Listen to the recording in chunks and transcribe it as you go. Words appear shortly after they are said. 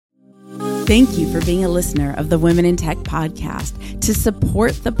Thank you for being a listener of the Women in Tech podcast. To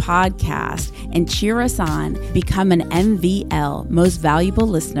support the podcast and cheer us on, become an MVL, Most Valuable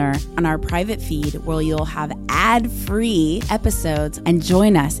Listener, on our private feed where you'll have ad-free episodes and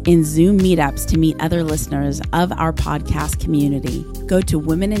join us in Zoom meetups to meet other listeners of our podcast community. Go to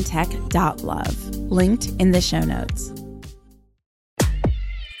womenintech.love, linked in the show notes.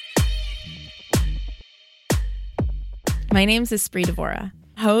 My name's Espree Devora,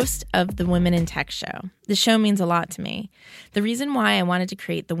 host of the Women in Tech Show. The show means a lot to me. The reason why I wanted to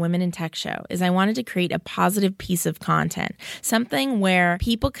create the Women in Tech Show is I wanted to create a positive piece of content, something where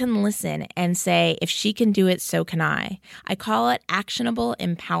people can listen and say, if she can do it, so can I. I call it actionable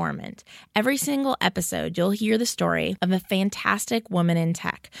empowerment. Every single episode, you'll hear the story of a fantastic woman in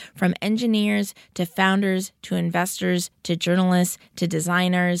tech, from engineers to founders to investors to journalists to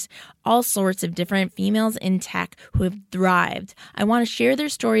designers, all sorts of different females in tech who have thrived. I want to share their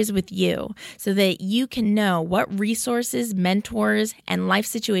stories with you so that you can know what resources, mentors, and life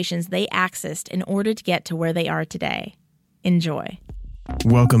situations they accessed in order to get to where they are today. Enjoy.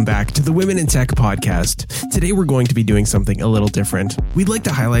 Welcome back to the Women in Tech podcast. Today we're going to be doing something a little different. We'd like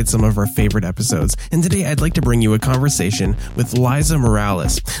to highlight some of our favorite episodes, and today I'd like to bring you a conversation with Liza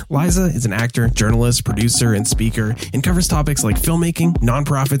Morales. Liza is an actor, journalist, producer, and speaker, and covers topics like filmmaking,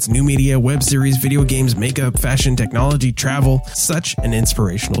 nonprofits, new media, web series, video games, makeup, fashion, technology, travel. Such an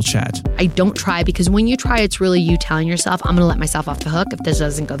inspirational chat. I don't try, because when you try, it's really you telling yourself, I'm going to let myself off the hook if this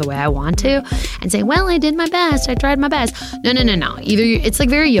doesn't go the way I want to, and say, well, I did my best. I tried my best. No. It's like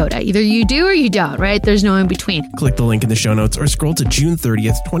very Yoda. Either you do or you don't, right? There's no in between. Click the link in the show notes or scroll to June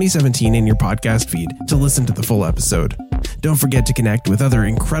 30th, 2017 in your podcast feed to listen to the full episode. Don't forget to connect with other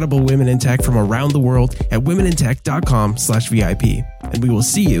incredible women in tech from around the world at womenintech.com/VIP. And we will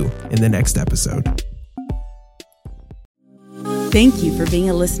see you in the next episode. Thank you for being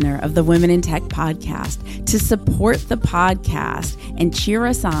a listener of the Women in Tech podcast. To support the podcast and cheer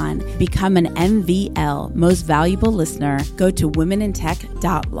us on, become an MVL, Most Valuable Listener. Go to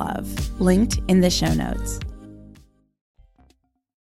womenintech.love, linked in the show notes.